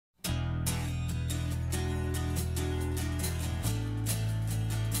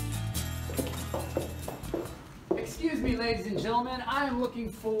me, ladies and gentlemen. I am looking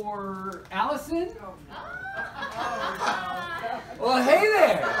for Allison. Well, hey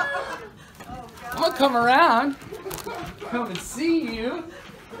there. I'm gonna come around, come and see you.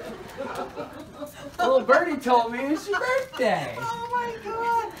 Little birdie told me it's your birthday. Oh my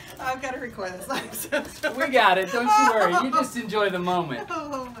God. I've got to record this. I'm so sorry. We got it. Don't you worry. You just enjoy the moment.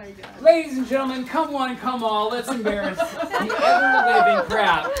 Oh my God. Ladies and gentlemen, come one, come all. Let's embarrass the ever-living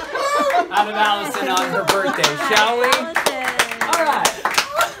crap out of Allison on her birthday, shall we? All right.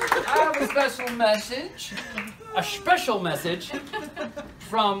 I have a special message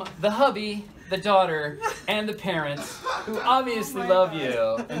from the hubby, the daughter, and the parents who obviously love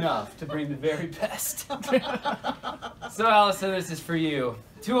you enough to bring the very best. So Allison, this is for you.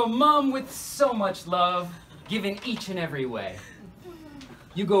 To a mom with so much love, given each and every way.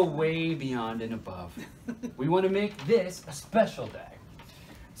 You go way beyond and above. We want to make this a special day.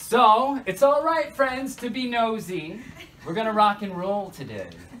 So, it's all right, friends, to be nosy. We're going to rock and roll today.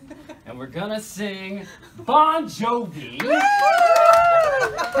 And we're going to sing Bon Jovi.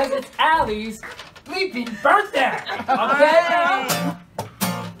 Because it's Alli's bleeping birthday. Okay?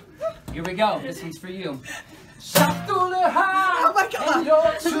 Here we go. This one's for you. Shot through the high, oh my God. And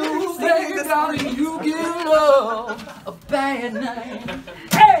you're too late, darling, you give love a bad name.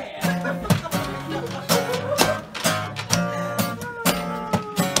 Hey!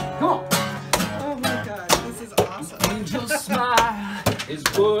 Come on. Oh my God, this is awesome. Angel smile is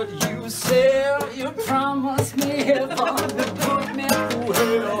what you said. You promised me heaven to put me through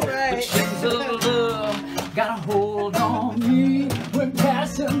hell. Right. But chains of love got a hold on me. When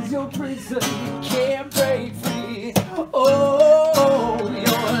passion's your prison, you can't break free. Oh,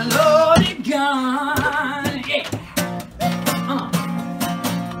 you're loaded gun. Yeah.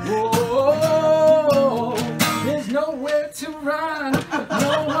 Oh, there's nowhere to run.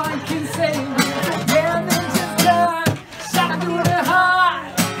 No one can save you. Damage is done. Shot through the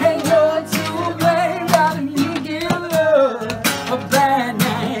heart. And you're to blame. Darling, you give love a bad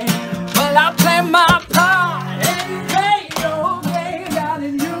name. Well, I play my part. And you play your game.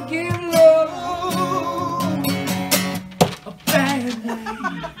 Darling, you give love a bad name.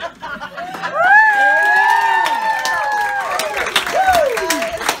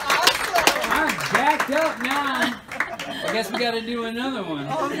 I'm jacked up now. I guess we got to do another one.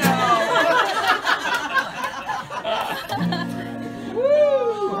 Oh no.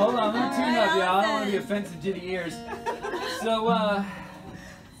 Woo! Hold on, let me tune up, y'all. I don't want to be offensive to the ears. So,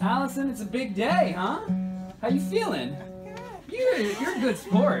 Allison, it's a big day, huh? How you feeling? You're a good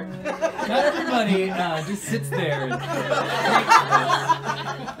sport. Not everybody just sits there. And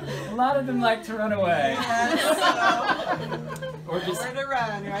a lot of them like to run away. Or just Where to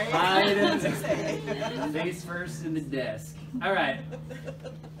run, right? hide in the face first in the desk. All right.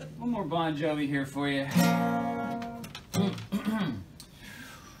 One more Bon Jovi here for you.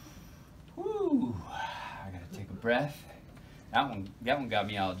 Whew. I gotta take a breath. That one got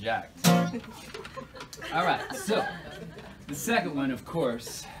me all jacked. All right, so the second one, of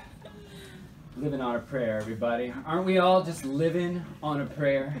course, living on a prayer, everybody. Aren't we all just living on a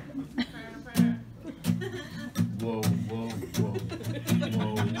prayer? Whoa, whoa, whoa,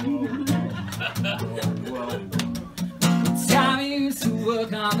 whoa, whoa, whoa, whoa. Time used to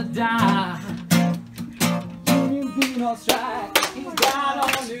work on the dime. You've been on strike. He's got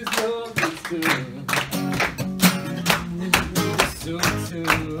on his rubber too. So you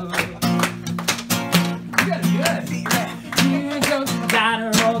got it good. You just got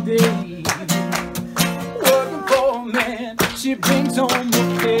her all day. Working for a man, she brings home the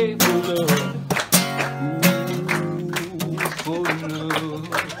faithful love. Ooh, for love.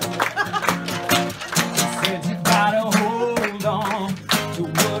 Said you gotta hold on to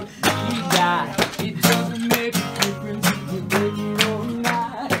what we got. It doesn't make a difference if we break it or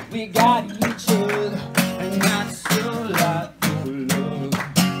not. We got each other, and that's a lot of love.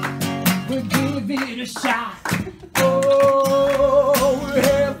 We'll give it a shot. Oh, we're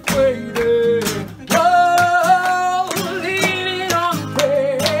halfway there. Oh, leaning on the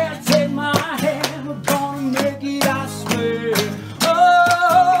prayer. Take my hand, we're gonna make it, I swear.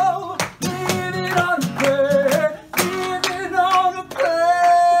 Oh, living on the prayer, living on the prayer.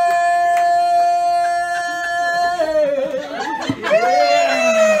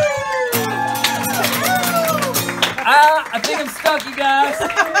 I think I'm stuck, you guys.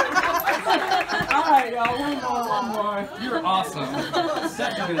 All right, y'all, one more. You're awesome.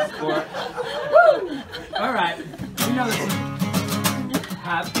 Such a good sport. Woo! All right, you know this one.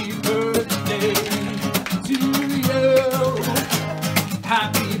 Happy birthday to you.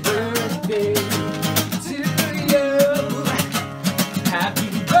 Happy birthday to you. Happy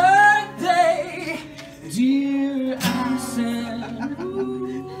birthday, dear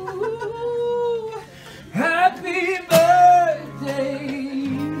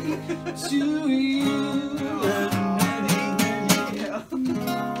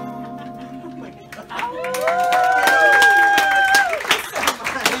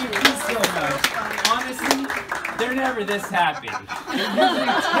they're never this happy. They're usually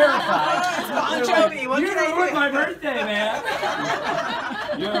terrified. It's Bon They're Jovi. Like, What you can I ruined do? my birthday,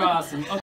 man. You're awesome. Okay.